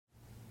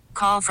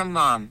Call from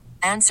mom.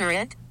 Answer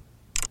it.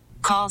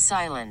 Call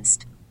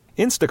silenced.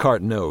 Instacart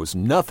knows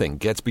nothing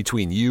gets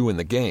between you and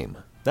the game.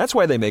 That's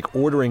why they make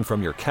ordering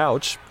from your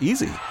couch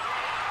easy.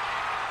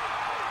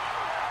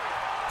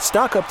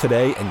 Stock up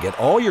today and get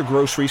all your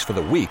groceries for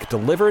the week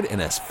delivered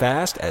in as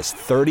fast as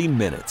 30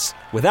 minutes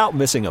without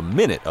missing a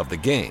minute of the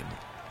game.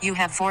 You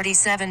have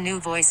 47 new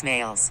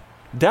voicemails.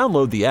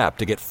 Download the app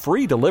to get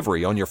free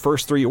delivery on your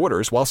first 3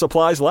 orders while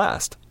supplies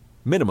last.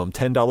 Minimum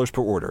 $10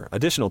 per order.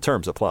 Additional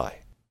terms apply.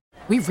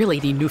 We really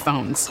need new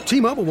phones.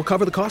 T-Mobile will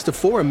cover the cost of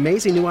 4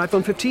 amazing new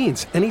iPhone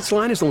 15s, and each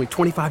line is only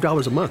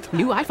 $25 a month.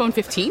 New iPhone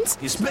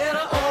 15s? It's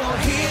better over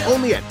here.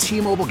 Only at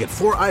T-Mobile, get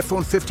 4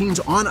 iPhone 15s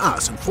on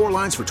us and 4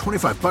 lines for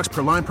 $25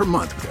 per line per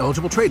month with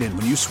eligible trade-in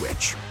when you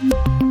switch.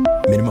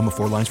 Minimum of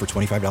 4 lines for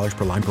 $25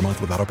 per line per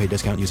month with autopay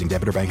discount using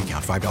debit or bank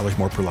account. $5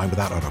 more per line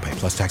without autopay,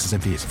 plus taxes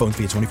and fees. Phone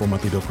fee at 24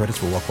 monthly bill credits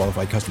for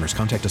well-qualified customers.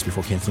 Contact us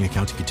before canceling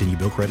account to continue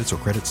bill credits or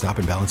credit stop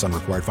and balance on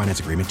required finance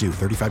agreement due.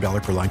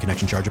 $35 per line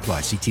connection charge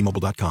applies. See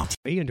T-Mobile.com.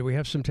 Ian, do we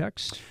have some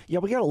text? Yeah,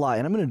 we got a lot,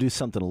 and I'm going to do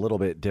something a little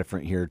bit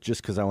different here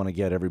just because I want to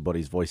get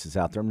everybody's voices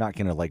out there. I'm not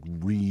going to,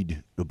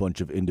 read a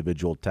bunch of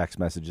individual text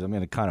messages. I'm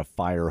going to kind of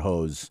fire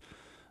hose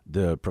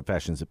the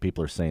professions that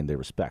people are saying they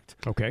respect.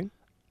 Okay.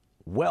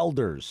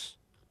 Welders.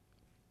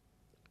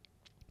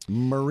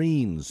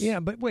 Marines. Yeah,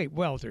 but wait,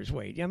 welders,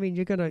 wait. I mean,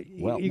 you're gonna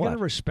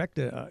respect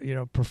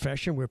a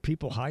profession where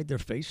people hide their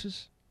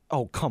faces?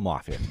 Oh, come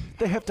off it.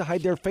 They have to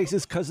hide their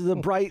faces because of the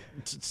bright,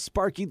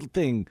 sparky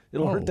thing.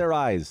 It'll hurt their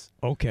eyes.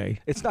 Okay.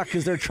 It's not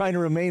because they're trying to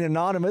remain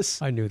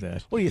anonymous. I knew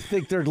that. What do you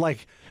think? They're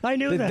like... I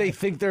knew that. They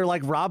think they're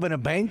like robbing a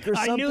bank or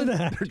something? I knew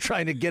that. They're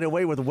trying to get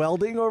away with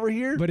welding over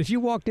here? But if you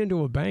walked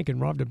into a bank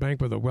and robbed a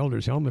bank with a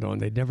welder's helmet on,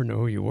 they'd never know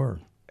who you were.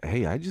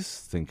 Hey, I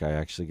just think I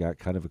actually got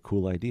kind of a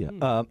cool idea.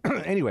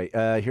 Anyway,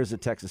 here's a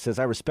text that says,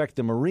 I respect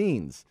the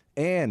Marines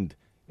and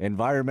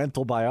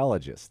environmental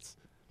biologists.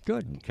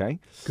 Good. Okay.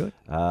 Good.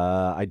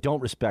 I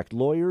don't respect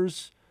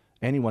lawyers.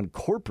 Anyone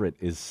corporate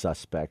is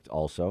suspect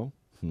also.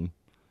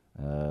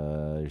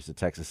 Here's a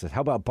text that says, how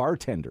about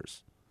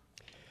bartenders?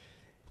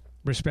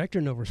 Respect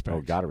or no respect?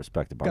 Oh, gotta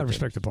respect the bartenders.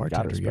 Gotta respect the bartender,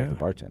 Gotta respect the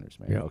bartenders,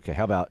 man. Yeah. Okay,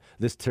 how about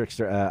this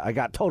trickster? I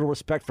got total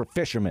respect for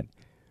fishermen.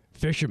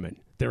 Fishermen.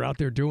 They're out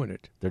there doing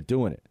it. They're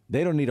doing it.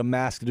 They don't need a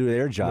mask to do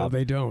their job. No,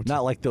 they don't.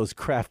 Not like those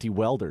crafty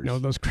welders. No,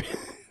 those...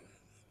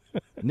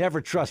 Never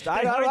trust.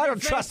 I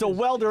don't trust a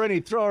welder any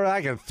thrower.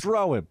 I can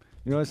throw him.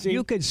 You know what I'm saying?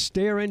 You could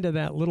stare into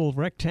that little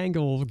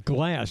rectangle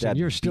glass, and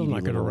you're still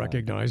not going to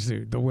recognize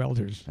the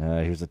welders.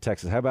 Here's a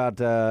text. How about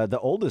the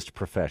oldest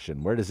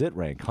profession? Where does it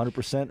rank?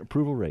 100%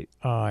 approval rate?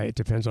 It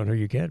depends on who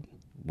you get.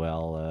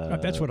 Well,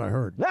 that's what I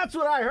heard. That's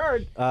what I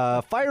heard.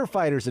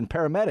 Firefighters and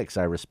paramedics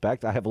I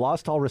respect. I have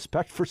lost all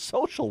respect for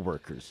social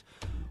workers.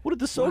 What did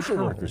the social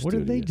workers do? What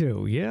did they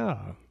do? Yeah.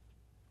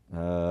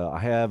 I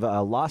have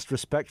lost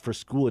respect for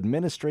school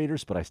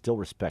administrators, but I still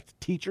respect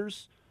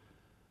teachers.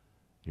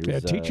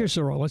 Teachers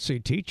are, let's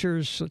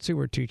see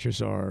where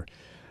teachers are.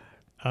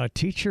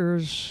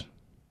 Teachers,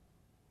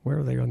 where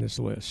are they on this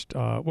list?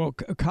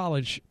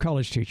 College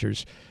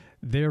teachers,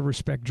 their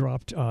respect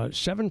dropped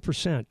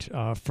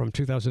 7% from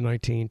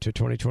 2019 to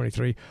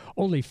 2023.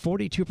 Only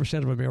 42%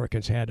 of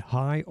Americans had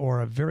high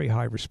or a very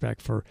high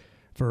respect for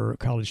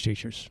college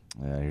teachers.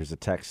 Here's a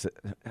text.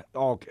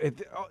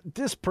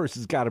 This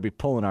person's got to be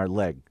pulling our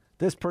leg.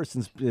 This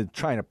person's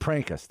trying to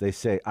prank us. They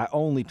say, I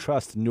only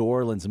trust New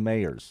Orleans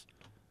mayors.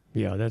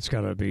 Yeah, that's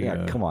got to be...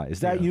 Yeah, come on. Is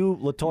that you,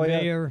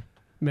 LaToya?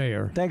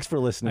 Mayor. Thanks for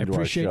listening to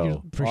our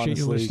show. Appreciate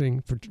you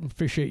listening.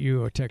 Appreciate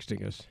you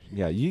texting us.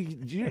 Yeah,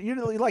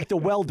 you're like the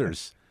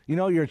welders. You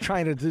know, you're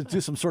trying to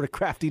do some sort of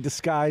crafty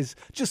disguise.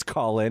 Just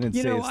call in and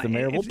say it's the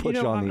mayor. We'll put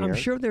you on the air. I'm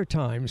sure there are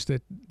times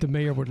that the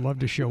mayor would love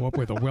to show up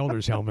with a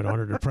welder's helmet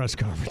on at a press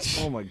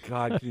conference. Oh, my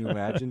God. Can you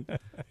imagine?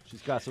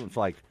 She's got something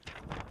like...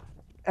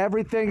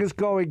 Everything is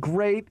going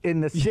great in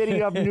the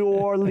city of New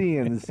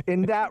Orleans.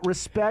 In that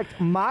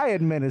respect, my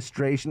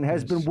administration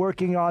has been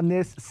working on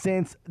this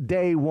since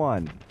day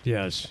one.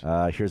 Yes.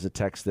 Here's a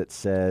text that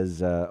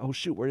says,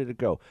 where did it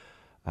go?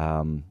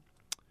 I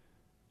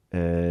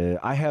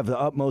have the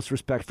utmost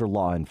respect for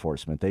law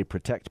enforcement. They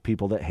protect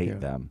people that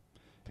hate them.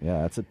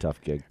 Yeah, that's a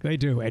tough gig. They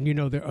do. And,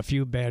 there are a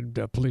few bad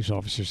police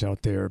officers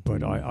out there,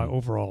 but I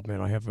overall,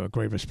 man, I have a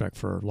great respect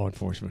for law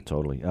enforcement.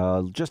 Totally.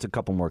 Just a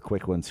couple more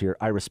quick ones here.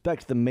 I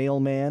respect the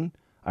mailman.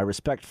 I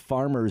respect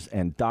farmers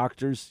and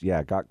doctors.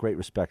 Yeah, got great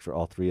respect for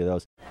all three of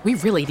those. We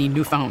really need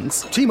new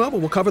phones. T-Mobile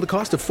will cover the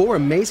cost of 4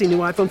 amazing new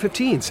iPhone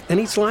 15s, and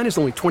each line is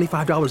only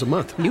 $25 a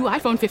month. New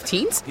iPhone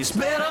 15s? It's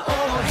better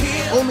over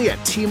here. Only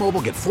at T-Mobile,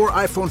 get 4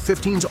 iPhone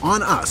 15s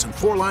on us and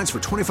 4 lines for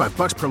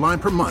 $25 per line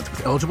per month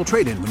with eligible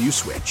trade-in when you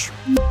switch.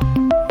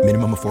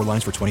 Minimum of 4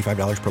 lines for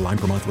 $25 per line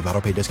per month with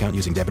autopay discount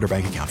using debit or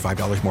bank account.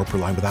 $5 more per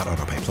line without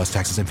autopay, plus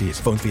taxes and fees.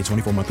 Phone fee at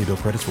 24 monthly bill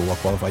credits for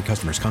well-qualified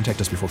customers. Contact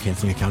us before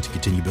canceling account to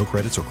continue bill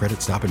credits or credit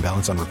stop and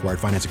balance on required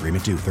finance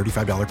agreement due.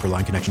 $35 per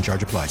line connection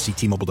charge applies. See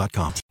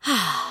T-Mobile.com.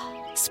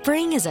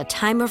 Spring is a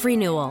time of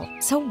renewal,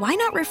 so why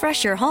not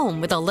refresh your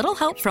home with a little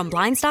help from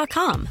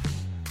Blinds.com?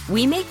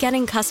 We make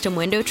getting custom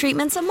window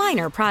treatments a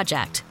minor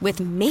project with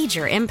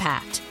major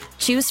impact.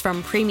 Choose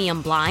from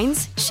premium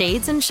blinds,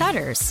 shades, and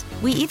shutters.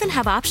 We even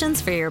have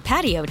options for your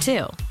patio,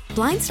 too.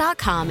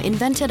 Blinds.com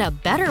invented a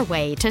better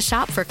way to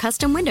shop for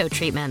custom window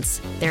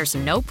treatments. There's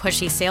no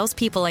pushy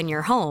salespeople in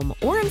your home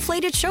or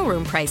inflated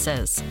showroom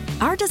prices.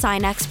 Our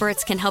design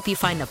experts can help you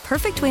find the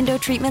perfect window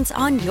treatments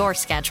on your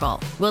schedule.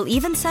 We'll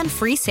even send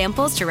free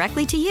samples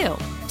directly to you.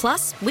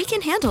 Plus, we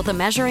can handle the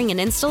measuring and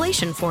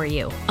installation for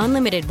you.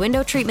 Unlimited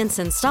window treatments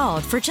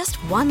installed for just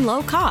one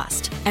low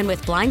cost. And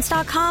with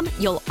Blinds.com,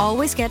 you'll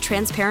always get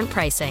transparent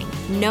pricing.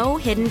 No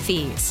hidden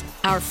fees.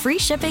 Our free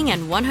shipping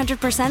and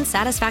 100%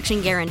 satisfaction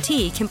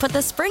guarantee can put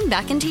the spring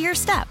back into your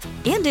step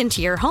and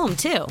into your home,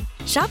 too.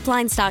 Shop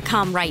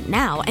Blinds.com right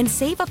now and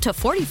save up to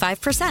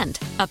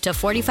 45%. Up to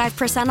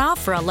 45%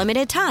 off for a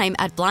limited time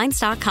at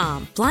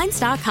Blinds.com.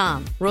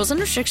 Blinds.com. Rules and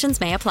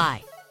restrictions may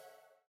apply.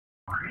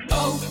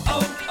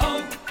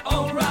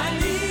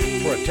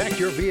 Protect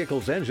your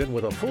vehicle's engine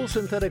with a full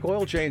synthetic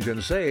oil change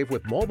and save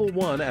with Mobile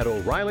One at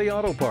O'Reilly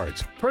Auto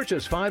Parts.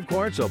 Purchase 5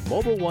 quarts of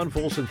Mobile One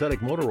full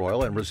synthetic motor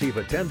oil and receive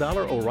a $10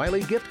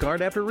 O'Reilly gift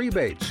card after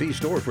rebate. See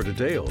store for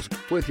details.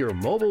 With your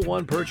Mobile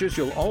One purchase,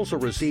 you'll also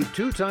receive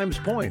 2 times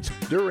points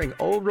during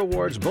O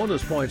Rewards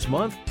Bonus Points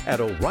Month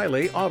at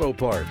O'Reilly Auto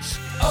Parts.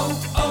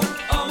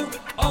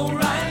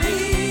 O'Reilly